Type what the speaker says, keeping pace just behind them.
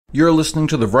You're listening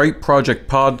to the Write Project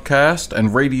podcast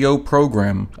and radio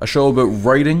program, a show about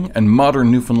writing and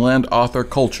modern Newfoundland author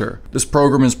culture. This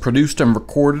program is produced and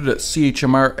recorded at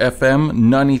CHMR FM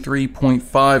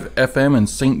 93.5 FM in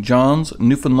St. John's,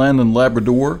 Newfoundland and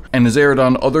Labrador, and is aired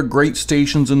on other great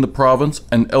stations in the province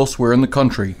and elsewhere in the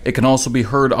country. It can also be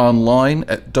heard online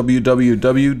at www.chmr.ca.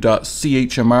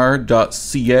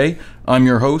 I'm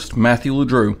your host, Matthew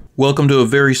LeDrew. Welcome to a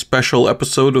very special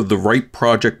episode of the Write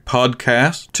Project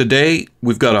podcast. Today,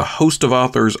 we've got a host of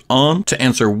authors on to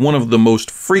answer one of the most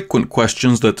frequent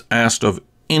questions that's asked of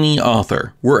any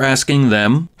author. We're asking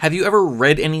them, have you ever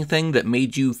read anything that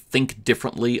made you think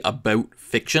differently about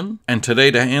fiction? And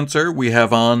today to answer, we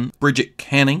have on Bridget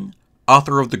Canning,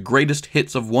 author of The Greatest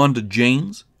Hits of Wanda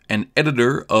James, and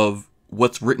editor of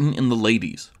What's Written in the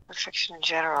Ladies. Fiction in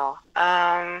general.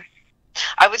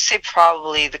 I would say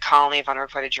probably The Colony of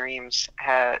Unrequited Dreams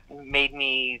made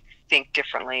me think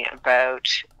differently about,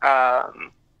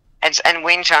 and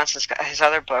Wayne Johnson's his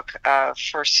other book,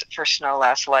 First Snow,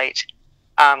 Last Light,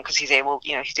 because he's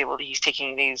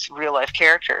taking these real life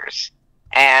characters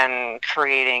and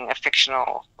creating a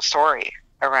fictional story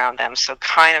around them. So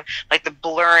kind of like the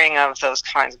blurring of those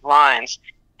kinds of lines.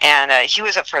 And he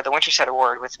was up for the Winterset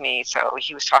Award with me, so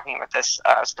he was talking about this,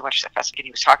 the Winterset Festival, and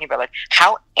he was talking about like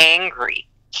how angry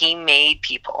he made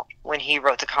people when he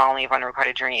wrote The Colony of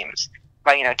Unrequited Dreams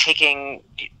by, taking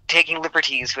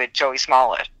liberties with Joey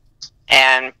Smollett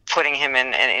and putting him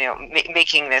in, and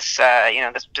making this,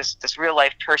 this real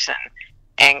life person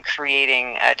and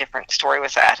creating a different story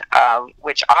with that,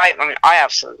 which I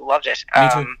absolutely loved it. Me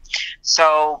too.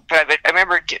 But I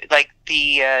remember like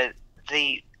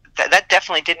that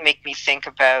definitely did make me think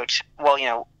about, well,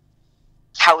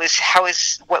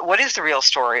 what is the real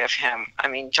story of him? I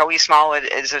mean, Joey Smollett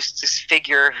is this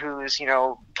figure who's,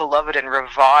 beloved and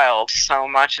reviled so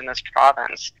much in this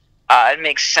province. It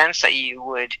makes sense that you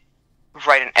would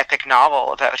write an epic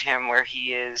novel about him where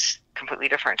he is completely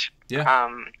different. Yeah.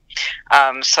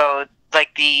 So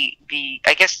like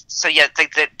I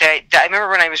remember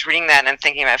when I was reading that and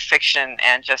thinking about fiction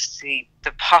and just the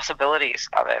possibilities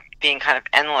of it being kind of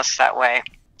endless that way,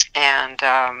 and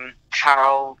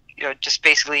how just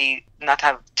basically not to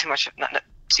have too much,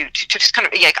 to just kind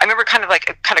of I remember kind of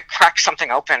cracked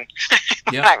something open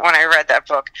when I read that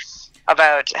book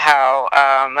about how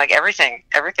like everything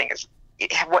is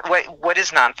what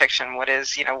is nonfiction, what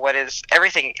is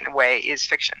everything in a way is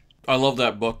fiction. I love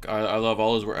that book. I love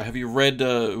all his work. Have you read,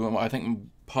 I think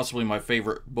possibly my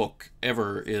favorite book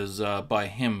ever is by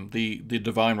him, The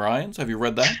Divine Ryans. Have you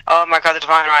read that? Oh my God, The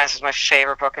Divine Ryans is my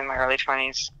favorite book in my early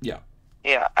 20s. Yeah.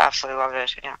 Yeah, absolutely loved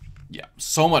it, yeah. Yeah,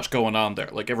 so much going on there.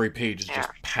 Like every page is just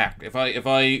packed. If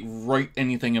I write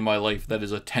anything in my life that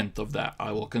is a tenth of that,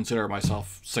 I will consider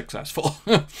myself successful.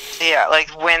 Yeah,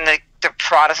 like when the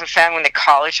Protestant family, when they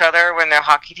call each other, when their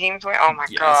hockey teams win. Oh my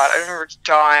God, I remember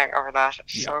dying over that.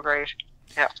 It's so great.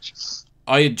 Yeah.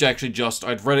 I had actually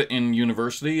I'd read it in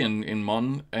university in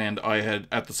Munn, and I had,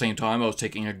 at the same time, I was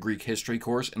taking a Greek history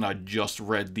course, and I just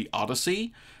read the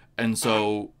Odyssey, and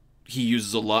so he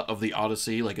uses a lot of the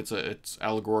Odyssey, like it's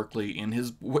allegorically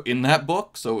in that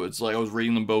book, so it's like I was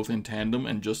reading them both in tandem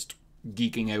and just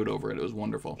geeking out over it. It was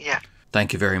wonderful. Yeah.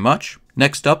 Thank you very much.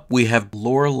 Next up, we have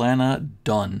Lauralana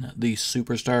Dunne, the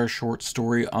superstar short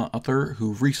story author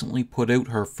who recently put out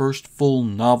her first full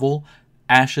novel,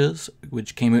 Ashes,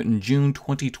 which came out in June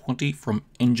 2020 from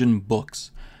Engine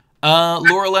Books.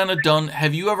 Lauralana Dunne,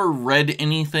 have you ever read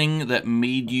anything that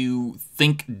made you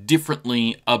think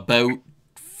differently about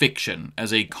fiction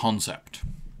as a concept?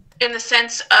 In the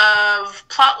sense of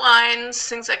plot lines,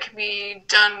 things that can be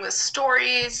done with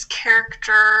stories,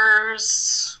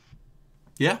 characters.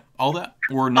 Yeah, all that.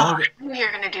 Or none of it. I knew you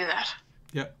were going to do that.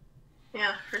 Yeah.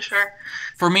 Yeah, for sure.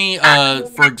 For me,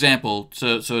 for example,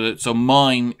 so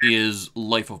mine is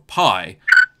Life of Pi,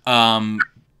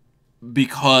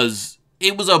 because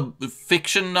it was a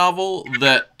fiction novel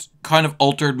that kind of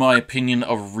altered my opinion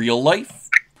of real life,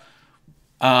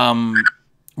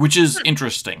 which is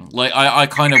interesting. Like I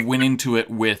kind of went into it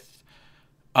with,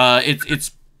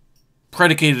 it's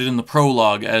predicated in the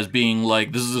prologue as being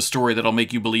like, this is a story that'll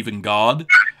make you believe in God,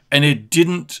 and it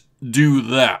didn't do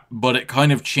that, but it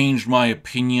kind of changed my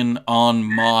opinion on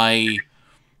my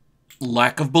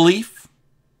lack of belief,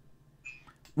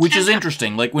 which is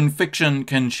interesting. Like when fiction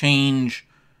can change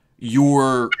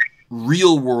your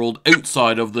real world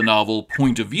outside of the novel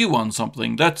point of view on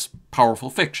something, that's powerful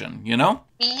fiction,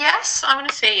 Yes, I'm going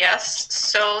to say yes.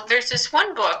 So there's this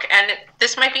one book, and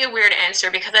this might be a weird answer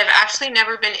because I've actually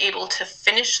never been able to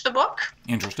finish the book.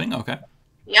 Interesting, okay.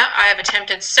 Yeah, I have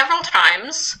attempted several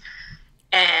times,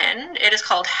 and it is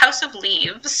called House of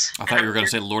Leaves. I thought you were going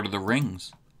to say Lord of the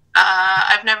Rings.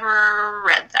 I've never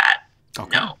read that.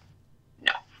 Okay. No.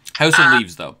 House of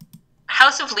Leaves, though.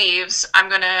 House of Leaves, I'm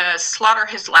going to slaughter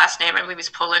his last name. I believe he's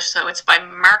Polish, so it's by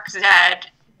Mark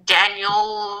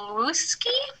Danielewski.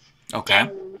 Okay.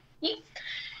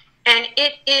 And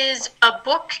it is a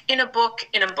book in a book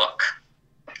in a book.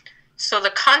 So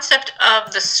the concept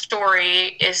of the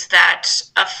story is that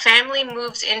a family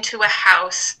moves into a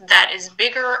house that is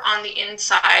bigger on the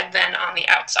inside than on the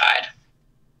outside.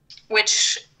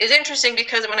 Which is interesting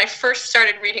because when I first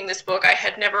started reading this book, I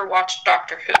had never watched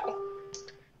Doctor Who.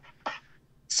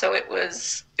 So it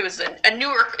was a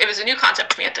new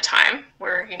concept to me at the time,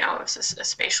 where it was a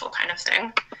spatial kind of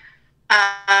thing.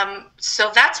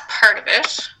 So that's part of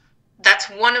it. That's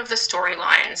one of the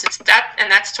storylines. It's that,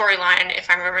 and that storyline, if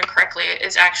I'm remembering correctly,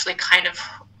 is actually kind of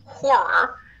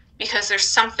horror because there's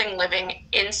something living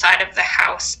inside of the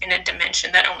house in a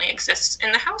dimension that only exists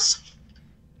in the house.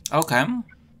 Okay.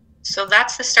 So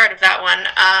that's the start of that one.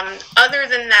 Other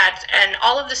than that, and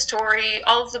all of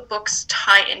the books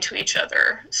tie into each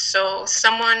other. So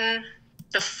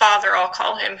the father, I'll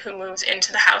call him, who moves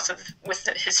into the house with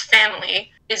his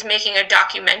family, is making a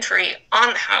documentary on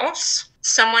the house.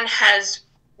 Someone has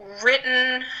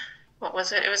written, what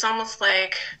was it? It was almost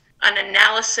like an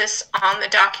analysis on the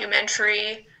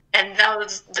documentary, and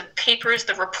the papers,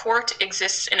 the report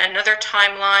exists in another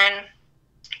timeline,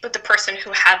 but the person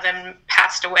who had them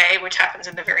passed away, which happens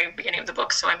in the very beginning of the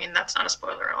book, so that's not a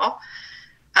spoiler at all.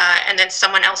 And then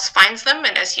someone else finds them,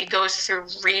 and as he goes through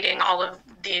reading all of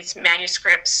these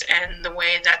manuscripts and the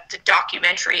way that the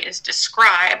documentary is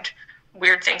described,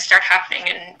 weird things start happening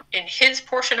in his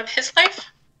portion of his life.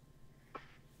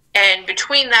 And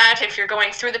between that, if you're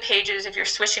going through the pages, if you're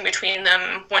switching between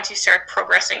them, once you start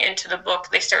progressing into the book,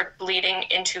 they start bleeding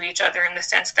into each other in the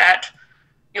sense that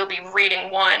you'll be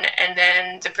reading one, and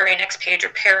then the very next page or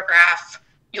paragraph,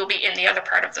 you'll be in the other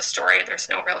part of the story. There's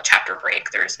no real chapter break.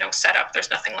 There's no setup. There's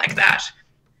nothing like that.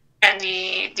 And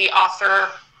the author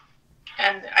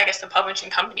and I guess the publishing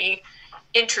company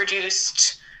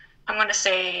introduced, I'm going to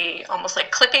say, almost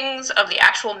like clippings of the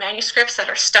actual manuscripts that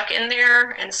are stuck in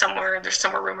there. And there's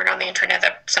somewhere rumored on the internet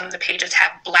that some of the pages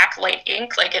have black light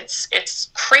ink. Like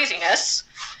it's craziness.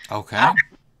 Okay.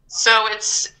 So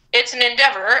it's an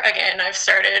endeavor. Again, I've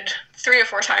started 3 or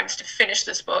 4 times to finish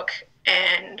this book,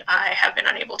 and I have been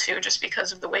unable to just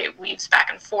because of the way it weaves back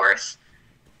and forth.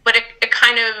 But it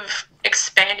kind of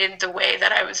expanded the way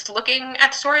that I was looking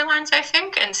at storylines, I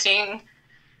think, and seeing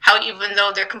how even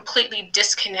though they're completely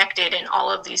disconnected in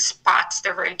all of these spots,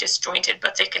 they're very disjointed,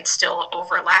 but they can still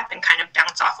overlap and kind of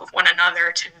bounce off of one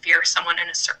another to veer someone in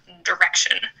a certain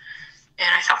direction. And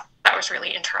I thought that was really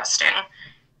interesting.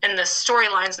 And the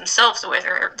storylines themselves, the way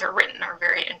they're written, are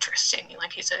very interesting.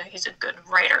 Like he's a good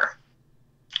writer.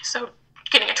 So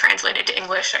getting it translated to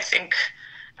English, I think,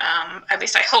 at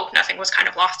least I hope nothing was kind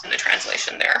of lost in the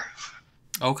translation there.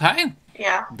 Okay.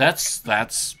 Yeah.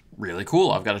 That's really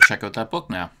cool. I've got to check out that book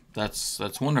now. That's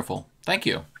wonderful. Thank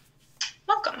you.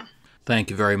 Welcome.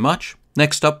 Thank you very much.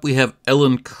 Next up, we have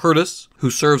Ellen Curtis, who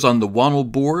serves on the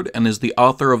Wannell board and is the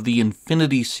author of the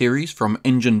Infinity series from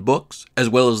Engine Books, as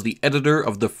well as the editor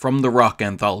of the From the Rock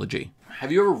anthology. Have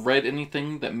you ever read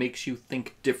anything that makes you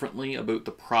think differently about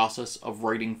the process of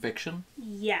writing fiction?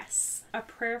 Yes. A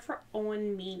Prayer for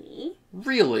Owen Meany.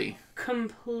 Really?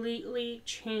 Completely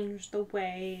changed the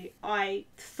way I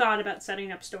thought about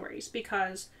setting up stories,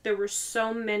 because there were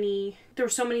so many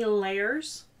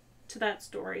layers to that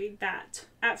story that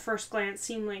at first glance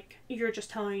seemed like you're just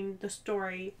telling the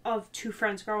story of 2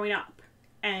 friends growing up,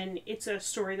 and it's a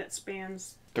story that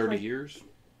spans 30 years?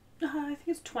 I think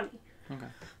it's 20. Okay.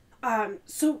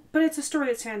 But it's a story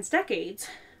that spans decades,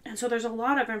 and so there's a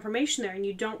lot of information there, and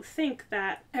you don't think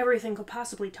that everything could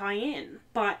possibly tie in,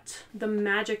 but the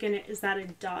magic in it is that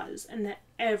it does, and that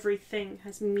everything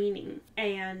has meaning,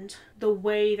 and the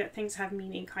way that things have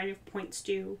meaning kind of points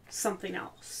to something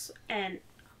else, and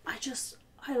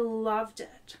I loved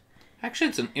it. Actually,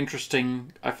 it's an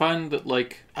interesting... I find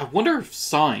that, I wonder if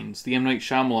Signs, the M. Night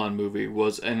Shyamalan movie,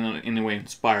 was in a way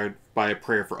inspired by A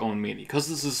Prayer for Owen Meany, because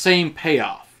it's the same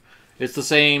payoff. It's the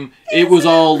same... It was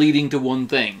all leading to one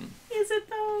thing. Is it,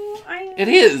 though? It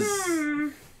is!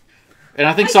 And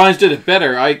I think Signs did it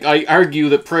better. I argue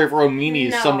that Prayer for Owen Meany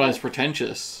is sometimes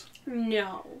pretentious.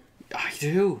 No. I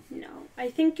do. No. I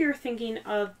think you're thinking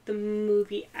of the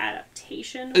movie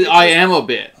adaptation. I am a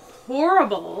bit.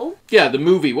 Horrible. Yeah, the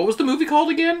movie. What was the movie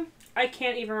called again? I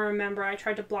can't even remember. I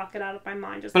tried to block it out of my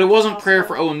mind. But it wasn't Prayer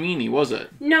for Owen Meany, was it?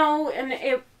 No, and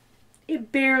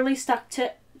it barely stuck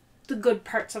to the good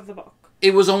parts of the book.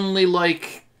 It was only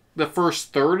the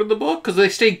first third of the book? Because they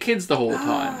stayed kids the whole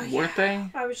time, weren't they?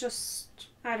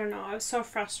 I don't know. I was so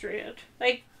frustrated.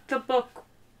 Like, the book,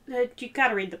 you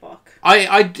gotta read the book.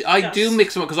 I do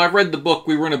mix them up, because I've read the book.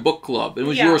 We were in a book club. It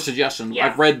was your suggestion. Yeah.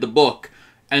 I've read the book.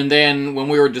 And then when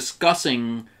we were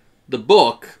discussing the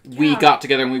book, we got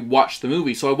together and we watched the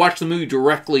movie. So I watched the movie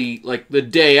directly, like, the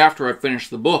day after I finished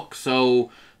the book.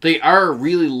 So they are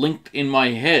really linked in my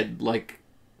head, like,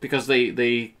 because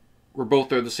they were both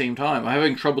there at the same time. I'm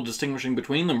having trouble distinguishing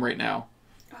between them right now.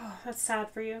 Oh, that's sad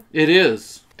for you. It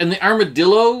is. And the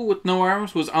armadillo with no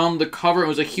arms was on the cover. It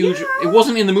was a huge... Yeah. It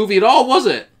wasn't in the movie at all, was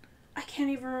it? I can't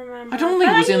even remember. I don't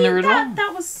think it was in there at all.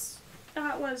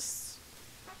 That was...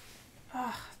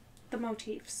 Oh, the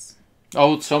motifs.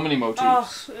 Oh, so many motifs.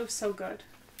 Oh, it was so good.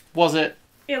 Was it?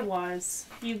 It was.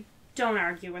 You don't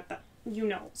argue with that. You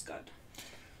know it was good.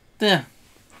 Yeah.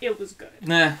 It was good.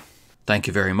 Nah. Thank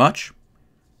you very much.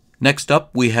 Next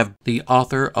up, we have the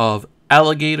author of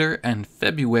Alligator and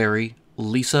February,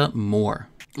 Lisa Moore.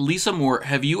 Lisa Moore,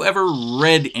 have you ever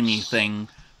read anything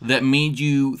that made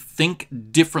you think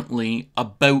differently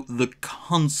about the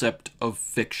concept of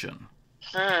fiction?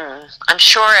 I'm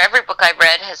sure every book I've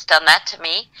read has done that to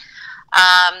me.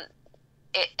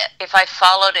 If I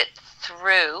followed it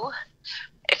through,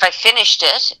 if I finished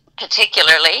it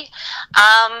particularly,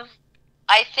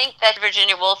 I think that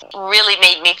Virginia Woolf really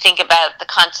made me think about the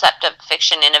concept of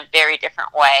fiction in a very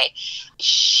different way.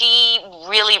 She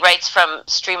really writes from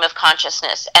stream of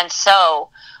consciousness, and so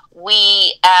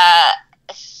we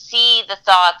see the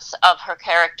thoughts of her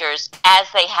characters as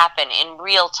they happen in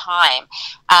real time.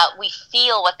 We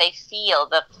feel what they feel,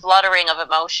 the fluttering of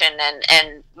emotion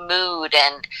and mood,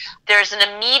 and there's an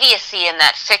immediacy in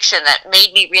that fiction that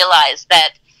made me realize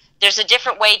that there's a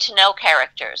different way to know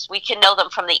characters. We can know them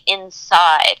from the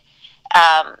inside.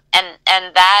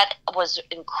 And that was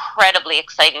incredibly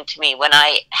exciting to me when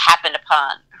I happened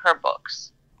upon her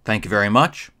books. Thank you very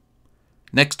much.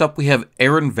 Next up, we have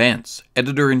Erin Vance,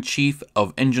 Editor-in-Chief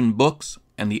of Engine Books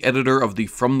and the editor of the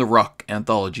From the Rock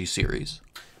anthology series.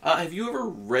 Have you ever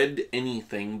read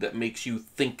anything that makes you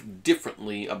think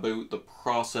differently about the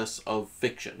process of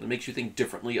fiction? That makes you think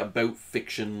differently about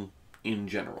fiction in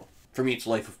general? For me, it's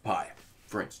Life of Pi,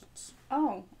 for instance.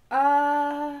 Oh,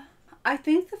 I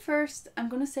think the first, I'm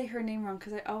going to say her name wrong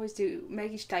because I always do,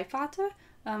 Maggie Stiefvater.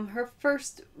 Her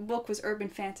first book was urban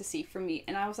fantasy for me,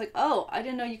 and I was like, oh, I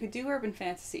didn't know you could do urban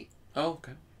fantasy. Oh,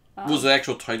 okay. Was the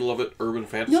actual title of it urban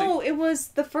fantasy? No, it was,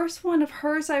 the first one of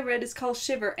hers I read is called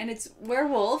Shiver, and it's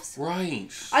werewolves. Right.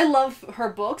 I love her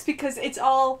books because it's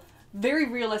all very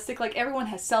realistic. Like, everyone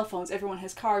has cell phones, everyone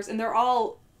has cars, and they're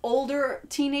all older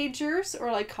teenagers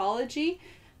or like college-y.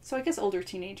 So I guess older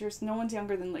teenagers. No one's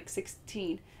younger than like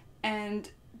 16.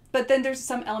 But then there's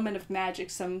some element of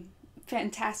magic, some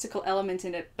fantastical element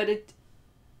in it, but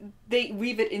they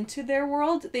weave it into their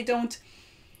world. They don't,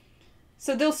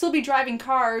 so they'll still be driving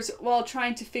cars while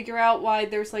trying to figure out why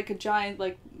there's like a giant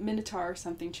like minotaur or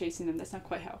something chasing them. That's not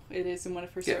quite how it is in one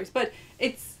of her stories, but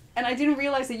it's, and I didn't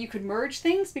realize that you could merge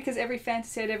things because every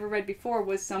fantasy I'd ever read before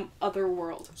was some other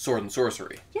world. Sword and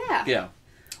sorcery. Yeah.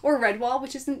 Or Redwall,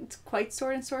 which isn't quite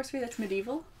sword and sorcery, that's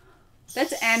medieval.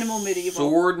 That's animal medieval.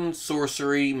 Sword and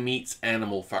sorcery meets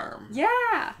Animal Farm.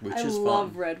 Yeah. Which I is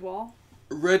love fun. Redwall.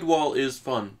 Redwall is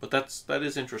fun, but that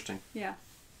is interesting. Yeah.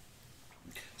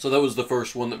 So that was the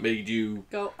first one that made you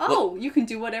go, oh, you can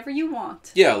do whatever you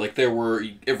want. Yeah, like there were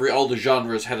all the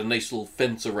genres had a nice little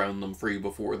fence around them for you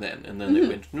before then, and then they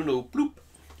went no bloop.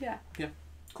 Yeah. Yeah.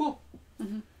 Cool.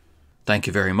 Mm-hmm. Thank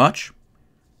you very much.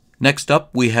 Next up,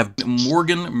 we have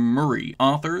Morgan Murray,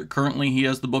 author. Currently, he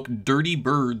has the book Dirty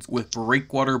Birds with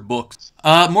Breakwater Books.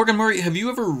 Morgan Murray, have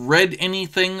you ever read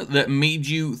anything that made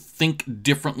you think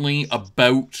differently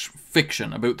about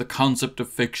fiction, about the concept of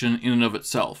fiction in and of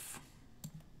itself?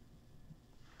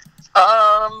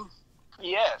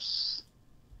 Yes.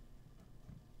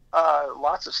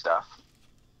 Lots of stuff.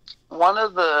 One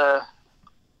of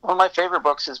my favorite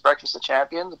books is Breakfast of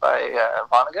Champions by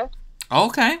Vonnegut.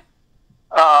 Okay.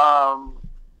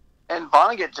 And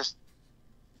Vonnegut just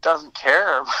doesn't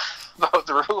care about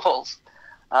the rules.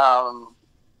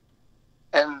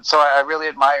 And so I really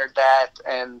admired that.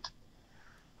 And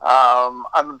I'm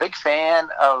a big fan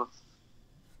of...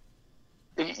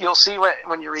 You'll see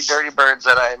when you read Dirty Birds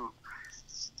that I'm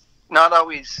not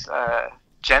always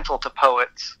gentle to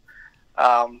poets.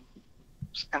 And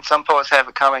some poets have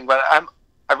it coming, but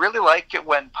I really like it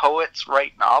when poets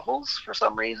write novels for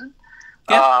some reason.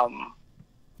 Yeah.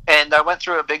 And I went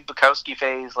through a big Bukowski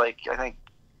phase, like I think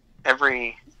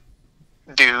every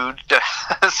dude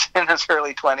does in his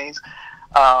early 20s,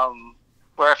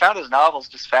 where I found his novels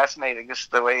just fascinating,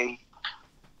 just the way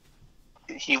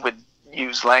he would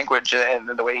use language and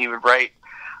the way he would write,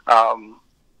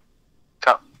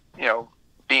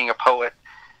 being a poet.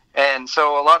 And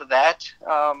so a lot of that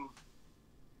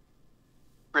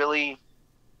really,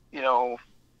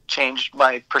 changed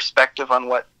my perspective on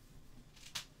what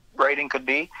writing could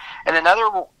be. And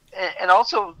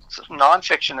also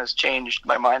nonfiction has changed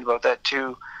my mind about that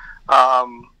too.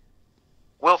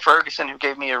 Will Ferguson, who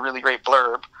gave me a really great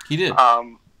blurb. He did.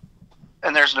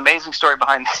 And there's an amazing story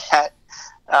behind that.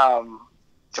 Do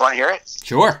you want to hear it?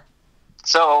 Sure.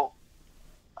 So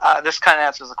this kind of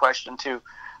answers the question too.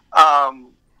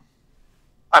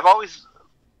 I've always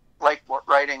liked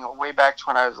writing way back to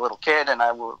when I was a little kid, and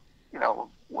I would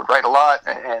write a lot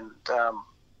and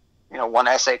won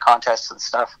essay contests and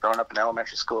stuff growing up in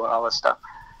elementary school and all this stuff.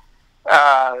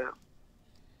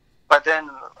 But then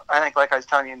I think, like I was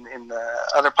telling you in the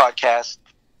other podcast,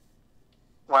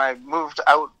 when I moved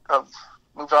off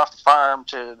the farm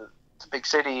to the big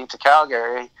city, to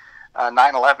Calgary,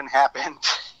 9/11 happened,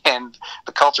 and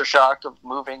the culture shock of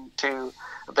moving to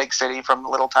a big city from a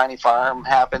little tiny farm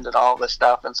happened, and all this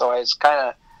stuff. And so I was kind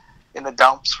of in the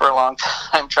dumps for a long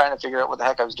time, trying to figure out what the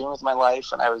heck I was doing with my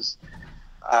life. And I was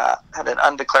had an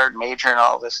undeclared major and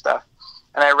all this stuff.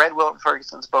 And I read Will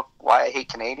Ferguson's book, Why I Hate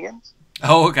Canadians.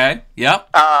 Oh, okay. Yep.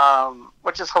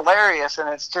 Which is hilarious, and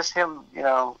it's just him,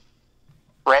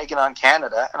 ragging on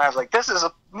Canada. And I was like, this is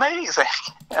amazing.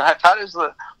 And I thought it was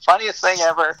the funniest thing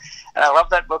ever. And I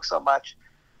love that book so much.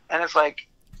 And it's like,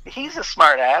 he's a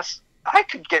smart ass. I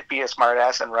could be a smart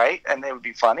ass and write, and it would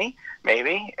be funny,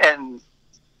 maybe. And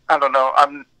I don't know,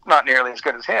 I'm not nearly as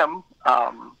good as him.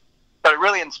 But it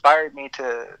really inspired me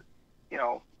to,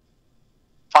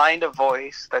 find a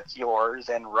voice that's yours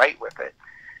and write with it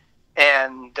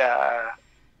and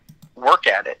work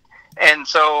at it. And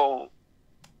so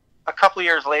a couple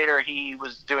years later, he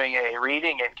was doing a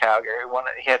reading in Calgary.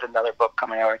 He had another book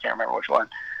coming out. I can't remember which one.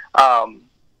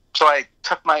 So I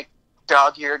took my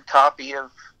dog-eared copy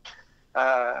of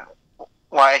Why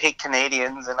I Hate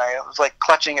Canadians, and I was like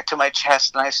clutching it to my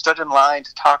chest, and I stood in line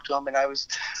to talk to him, and I was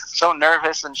so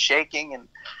nervous and shaking, and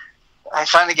I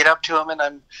finally get up to him, and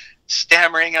I'm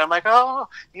stammering, and I'm like, oh,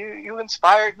 you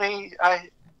inspired me.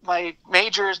 My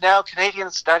major is now Canadian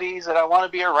Studies, and I want to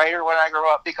be a writer when I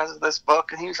grow up because of this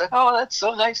book. And he was like, oh, that's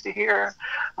so nice to hear.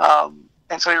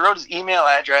 And so he wrote his email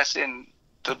address in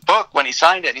the book when he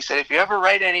signed it. He said, if you ever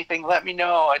write anything, let me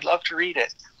know. I'd love to read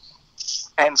it.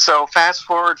 And so fast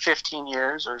forward 15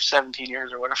 years or 17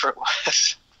 years or whatever it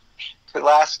was to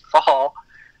last fall,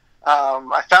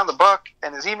 I found the book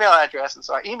and his email address. And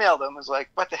so I emailed him. I was like,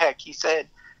 what the heck? He said,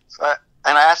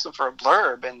 and I asked him for a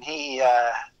blurb, and he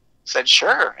said,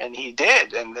 sure. And he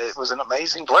did. And it was an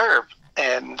amazing blurb.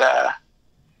 And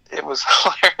it was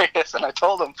hilarious. And I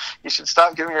told him, you should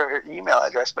stop giving me your email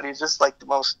address. But he's just like the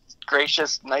most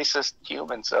gracious, nicest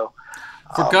human. So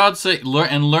for God's sake,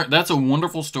 learn. That's a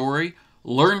wonderful story.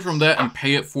 Learn from that and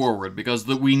pay it forward, because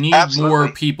we need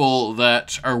more people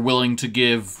that are willing to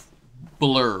give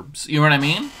blurbs. You know what I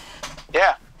mean?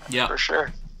 Yeah, for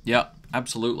sure. Yeah,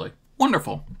 absolutely.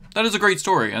 Wonderful. That is a great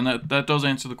story, and that does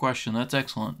answer the question. That's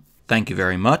excellent. Thank you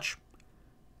very much.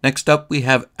 Next up, we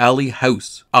have Ali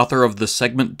House, author of the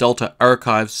Segment Delta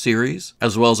Archives series,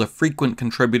 as well as a frequent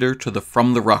contributor to the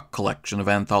From the Rock collection of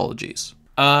anthologies.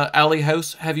 Ali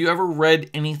House, have you ever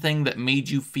read anything that made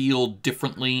you feel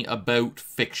differently about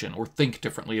fiction, or think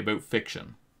differently about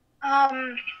fiction?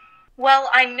 Well,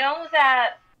 I know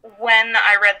that when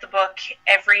I read the book,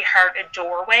 Every Heart a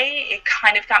Doorway, it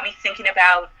kind of got me thinking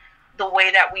about the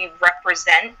way that we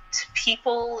represent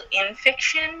people in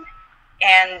fiction,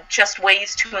 and just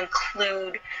ways to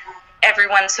include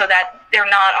everyone so that they're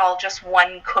not all just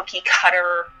one cookie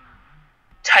cutter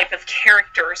type of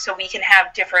character. So we can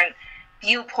have different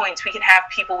viewpoints, we can have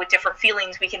people with different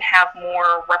feelings, we can have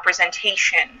more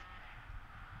representation.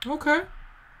 Okay.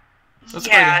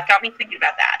 It got me thinking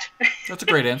about that. That's a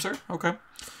great answer. Okay.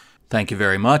 Thank you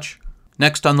very much.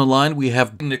 Next on the line, we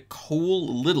have Nicole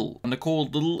Little. Nicole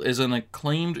Little is an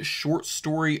acclaimed short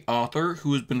story author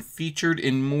who has been featured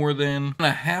in more than a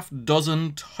half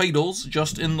dozen titles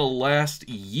just in the last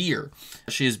year.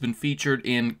 She has been featured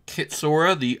in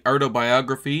Kitsora, the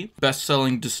autobiography,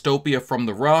 best-selling dystopia From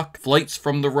the Rock, Flights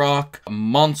from the Rock,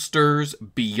 Monsters,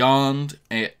 Beyond,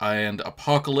 and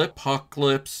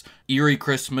Apocalypse, eerie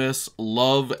Christmas,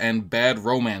 love, and bad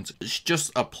romance. It's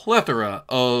just a plethora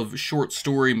of short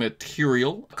story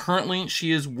material. Currently,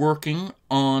 she is working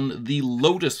on The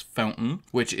Lotus Fountain,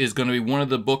 which is going to be one of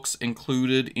the books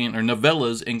included in, or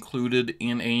novellas included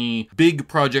in a big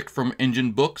project from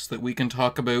Engine Books that we can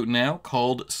talk about now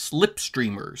called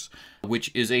Slipstreamers,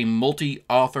 which is a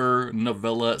multi-author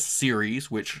novella series,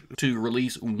 which to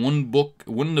release one book,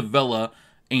 one novella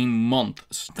a month.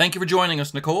 Thank you for joining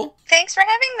us, Nicole. Thanks for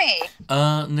having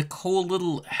me. Nicole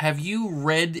Little, have you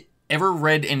ever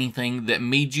read anything that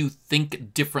made you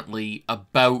think differently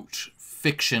about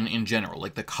fiction in general,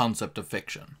 like the concept of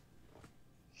fiction?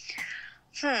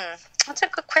 That's a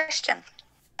good question.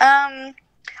 I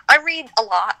read a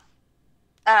lot.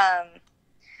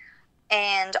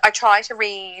 And I try to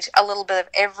read a little bit of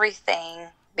everything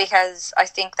because I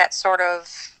think that's sort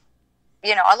of,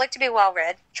 I like to be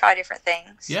well-read, try different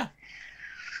things. Yeah.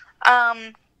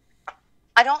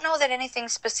 I don't know that anything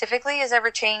specifically has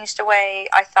ever changed the way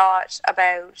I thought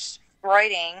about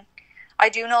writing. I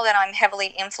do know that I'm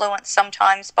heavily influenced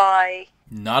sometimes by...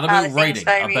 Not about writing,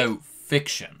 about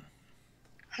fiction.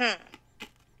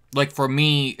 Like, for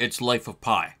me, it's Life of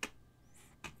Pi.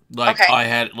 Like, okay.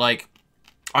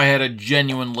 I had a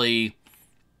genuinely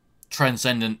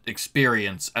transcendent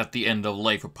experience at the end of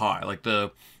Life of Pi. Like,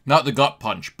 not the gut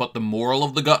punch, but the moral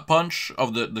of the gut punch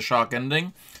of the shock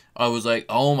ending. I was like,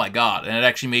 oh my god. And it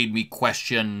actually made me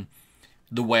question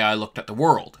the way I looked at the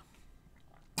world.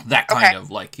 That kind of,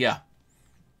 yeah.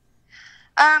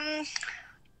 I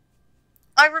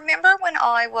remember when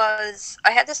I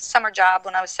had this summer job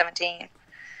when I was 17.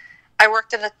 I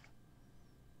worked at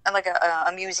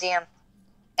a museum.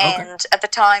 And at the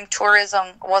time, tourism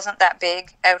wasn't that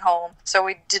big out home, so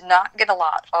we did not get a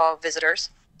lot of visitors.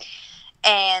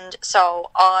 And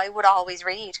so I would always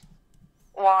read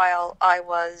while I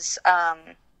was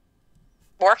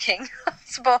working, I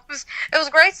suppose. It was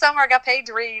a great summer. I got paid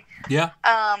to read. Yeah.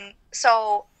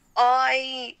 So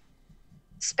I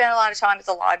spent a lot of time at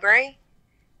the library,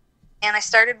 and I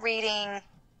started reading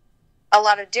a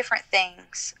lot of different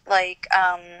things. Like,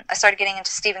 I started getting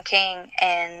into Stephen King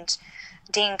and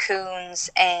Dean Koontz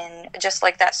and just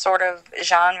like that sort of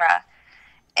genre.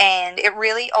 And it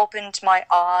really opened my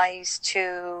eyes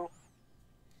to,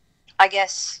 I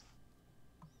guess,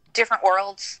 different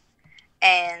worlds.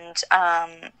 And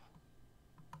I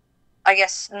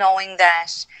guess knowing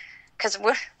that, because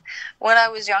when I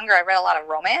was younger, I read a lot of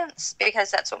romance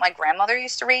because that's what my grandmother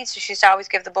used to read. So she used to always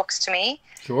give the books to me.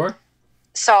 Sure.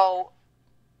 So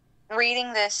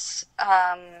reading this,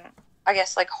 I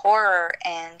guess, like horror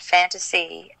and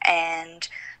fantasy and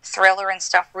thriller and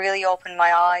stuff really opened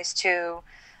my eyes to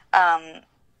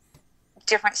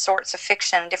different sorts of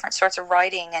fiction, different sorts of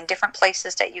writing, and different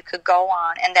places that you could go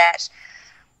on, and that,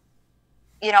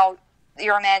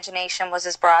 your imagination was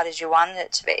as broad as you wanted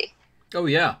it to be. Oh,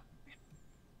 yeah.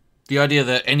 The idea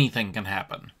that anything can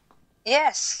happen.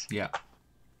 Yes. Yeah.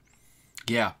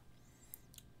 Yeah.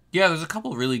 Yeah, there's a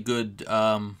couple really good...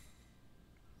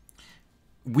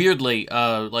 Weirdly,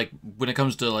 when it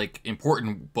comes to,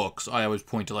 important books, I always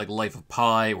point to, Life of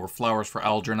Pi or Flowers for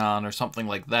Algernon or something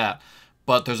like that.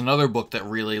 But there's another book that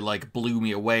really, blew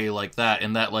me away like that,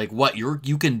 in that, what,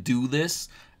 you can do this?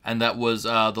 And that was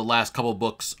the last couple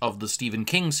books of the Stephen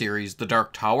King series, The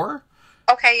Dark Tower.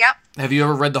 Okay, yeah. Have you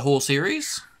ever read the whole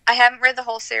series? I haven't read the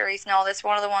whole series, no. That's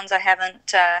one of the ones I haven't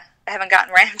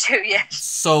gotten around to yet.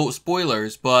 So,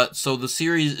 spoilers, so the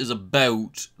series is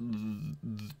about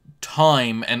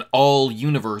time and all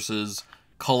universes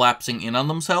collapsing in on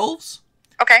themselves.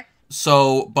 Okay.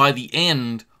 So by the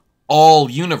end,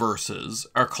 all universes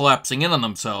are collapsing in on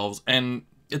themselves, and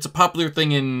it's a popular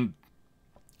thing in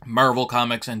Marvel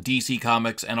Comics and DC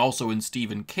Comics and also in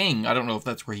Stephen King. I don't know if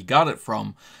that's where he got it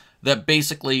from. That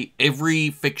basically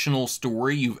every fictional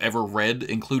story you've ever read,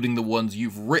 including the ones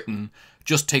you've written,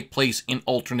 just take place in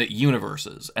alternate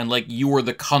universes. And, you are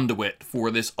the conduit for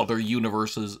this other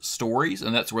universe's stories,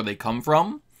 and that's where they come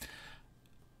from.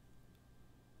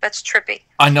 That's trippy.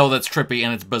 I know that's trippy,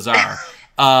 and it's bizarre.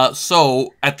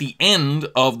 So, at the end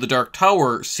of the Dark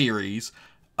Tower series,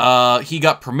 he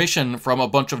got permission from a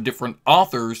bunch of different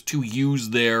authors to use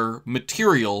their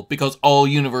material, because all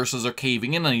universes are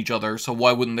caving in on each other, so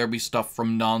why wouldn't there be stuff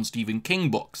from non-Stephen King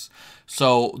books?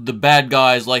 So the bad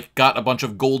guys, got a bunch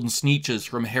of golden sneeches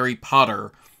from Harry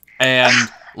Potter, and,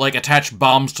 attached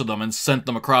bombs to them and sent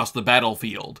them across the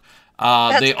battlefield.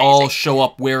 They all show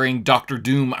up wearing Doctor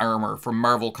Doom armor from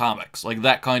Marvel Comics.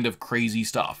 That kind of crazy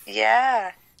stuff.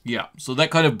 Yeah. Yeah, so that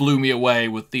kind of blew me away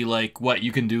with the, what,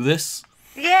 you can do this?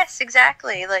 Yes,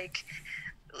 exactly. You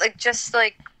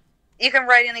can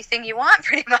write anything you want,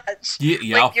 pretty much.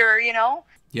 Yeah. You're,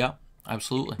 Yeah.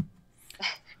 Absolutely.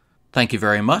 Thank you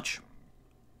very much.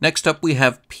 Next up, we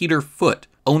have Peter Foote,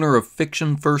 owner of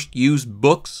Fiction First Used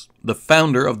Books, the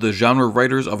founder of the Genre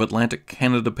Writers of Atlantic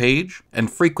Canada page,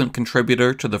 and frequent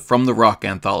contributor to the From the Rock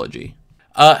anthology.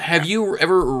 Have you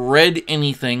ever read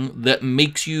anything that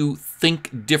makes you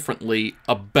think differently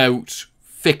about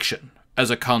fiction as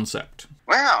a concept?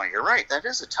 Well, you're right. That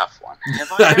is a tough one.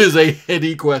 That is a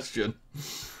heady question.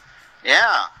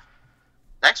 Yeah.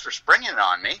 Thanks for springing it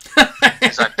on me.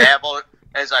 as I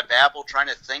babble, trying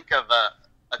to think of a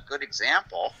good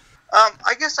example.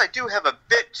 I guess I do have a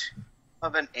bit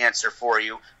of an answer for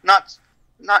you. Not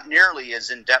nearly as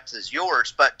in depth as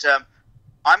yours, but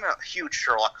I'm a huge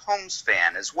Sherlock Holmes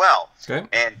fan as well. Okay.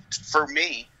 And for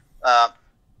me,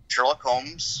 Sherlock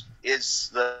Holmes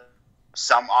is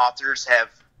some authors have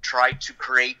tried to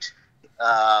create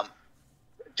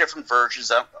different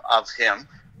versions of him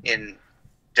in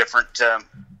different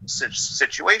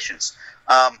situations.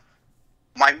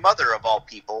 My mother, of all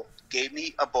people, gave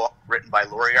me a book written by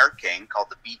Lauralana King called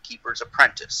The Beekeeper's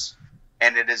Apprentice.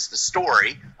 And it is the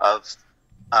story of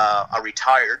a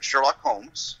retired Sherlock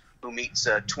Holmes who meets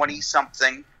a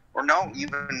 20-something, or no,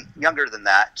 even younger than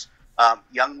that,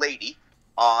 young lady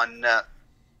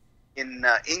in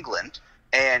England.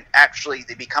 And actually,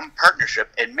 they become a partnership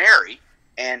and marry.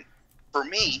 And for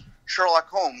me, Sherlock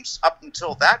Holmes, up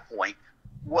until that point,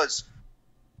 was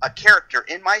a character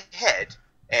in my head,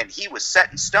 and he was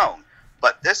set in stone.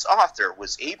 But this author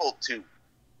was able to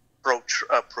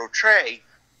portray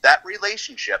that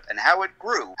relationship and how it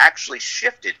grew, actually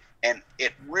shifted, and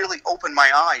it really opened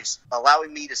my eyes,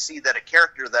 allowing me to see that a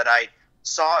character that I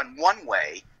saw in one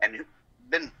way and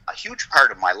been a huge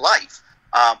part of my life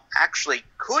actually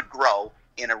could grow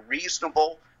in a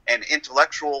reasonable and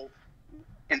intellectually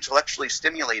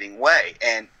stimulating way.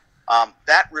 And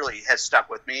that really has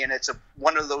stuck with me, and it's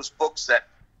one of those books that,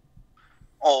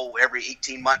 every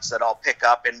 18 months that I'll pick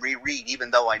up and reread, even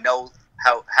though I know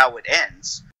how it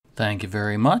ends. Thank you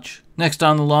very much. Next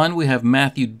on the line, we have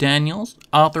Matthew Daniels,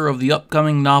 author of the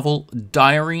upcoming novel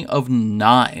Diary of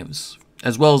Knives,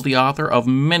 as well as the author of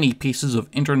many pieces of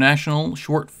international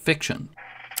short fiction.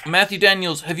 Matthew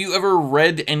Daniels, have you ever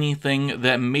read anything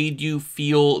that made you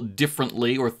feel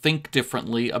differently or think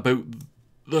differently about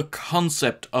the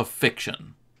concept of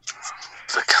fiction?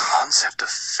 The concept of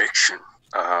fiction?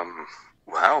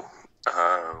 Wow.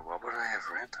 What would I have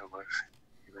read that would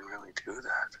even really do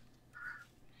that?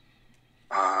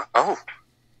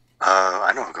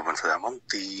 I know a good one for that one.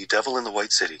 The Devil in the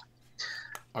White City.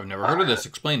 I've never heard of this.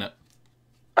 Explain it.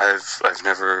 I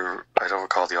don't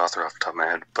recall the author off the top of my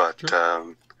head, but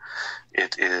sure.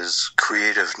 It is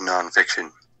creative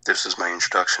nonfiction. This is my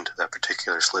introduction to that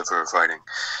particular sliver of writing.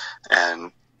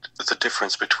 And the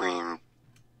difference between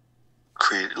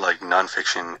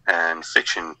nonfiction and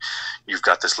fiction, you've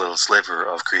got this little sliver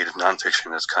of creative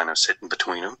nonfiction that's kind of sitting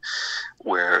between them,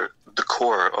 where the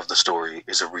core of the story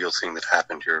is a real thing that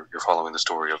happened. You're following the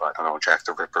story of, I don't know, Jack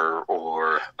the Ripper,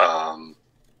 or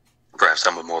perhaps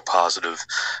someone more positive,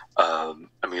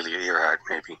 Amelia Earhart,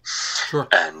 maybe. Sure.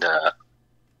 And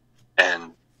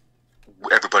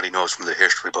everybody knows from the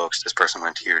history books, this person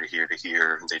went here to here to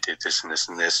here, and they did this and this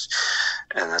and this,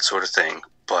 and that sort of thing.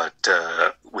 But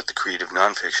with the creative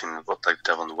nonfiction, a book like The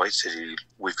Devil in the White City,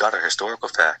 we've got our historical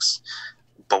facts,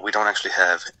 but we don't actually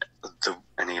have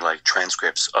any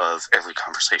transcripts of every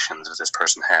conversation that this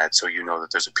person had. So you know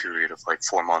that there's a period of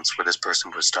 4 months where this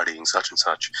person was studying such and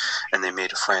such, and they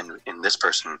made a friend in this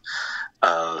person.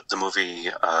 The movie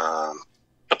A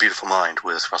Beautiful Mind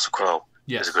with Russell Crowe.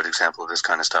 Yes. Is a good example of this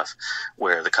kind of stuff,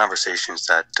 where the conversations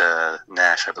that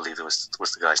Nash, I believe it was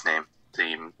the guy's name,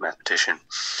 the mathematician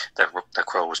that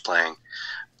Crowe was playing.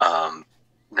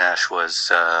 Nash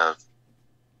was,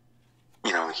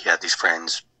 he had these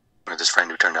friends, or this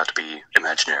friend who turned out to be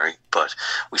imaginary, but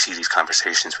we see these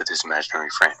conversations with his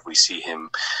imaginary friend. We see him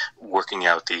working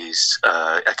out these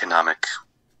economic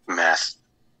math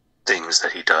things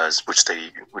that he does, which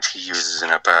he uses in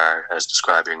a bar as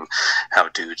describing how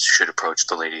dudes should approach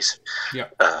the ladies,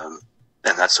 and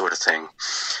that sort of thing.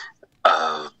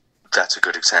 That's a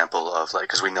good example of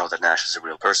because we know that Nash is a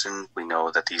real person. We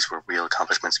know that these were real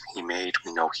accomplishments he made.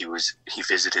 We know he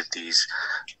visited these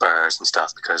bars and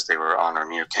stuff because they were on or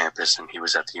near campus, and he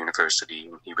was at the university,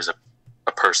 and he was a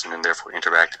person and therefore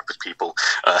interacted with people.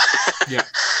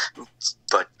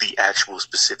 But the actual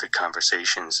specific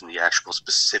conversations and the actual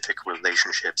specific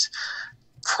relationships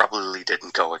probably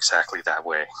didn't go exactly that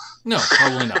way. No,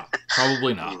 probably not.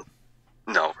 Probably not.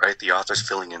 No, right? The author's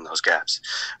filling in those gaps.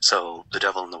 So The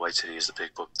Devil in the White City is the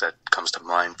big book that comes to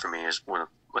mind for me,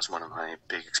 was one of my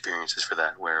big experiences for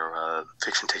that, where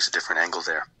fiction takes a different angle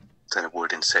there. than it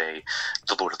would in, say,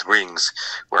 The Lord of the Rings,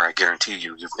 where I guarantee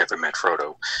you've never met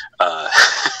Frodo.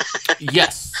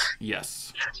 Yes.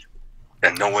 Yes.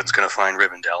 And no one's going to find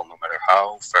Rivendell, no matter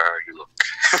how far you look.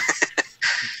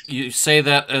 You say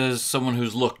that as someone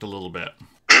who's looked a little bit.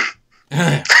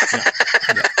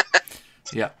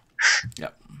 Yeah.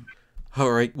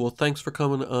 All right, well, thanks for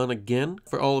coming on again.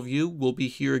 For all of you, we'll be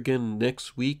here again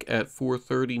next week at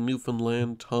 4:30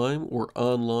 Newfoundland time or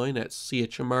online at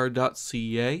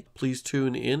chmr.ca. Please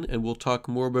tune in and we'll talk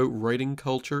more about writing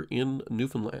culture in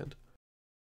Newfoundland.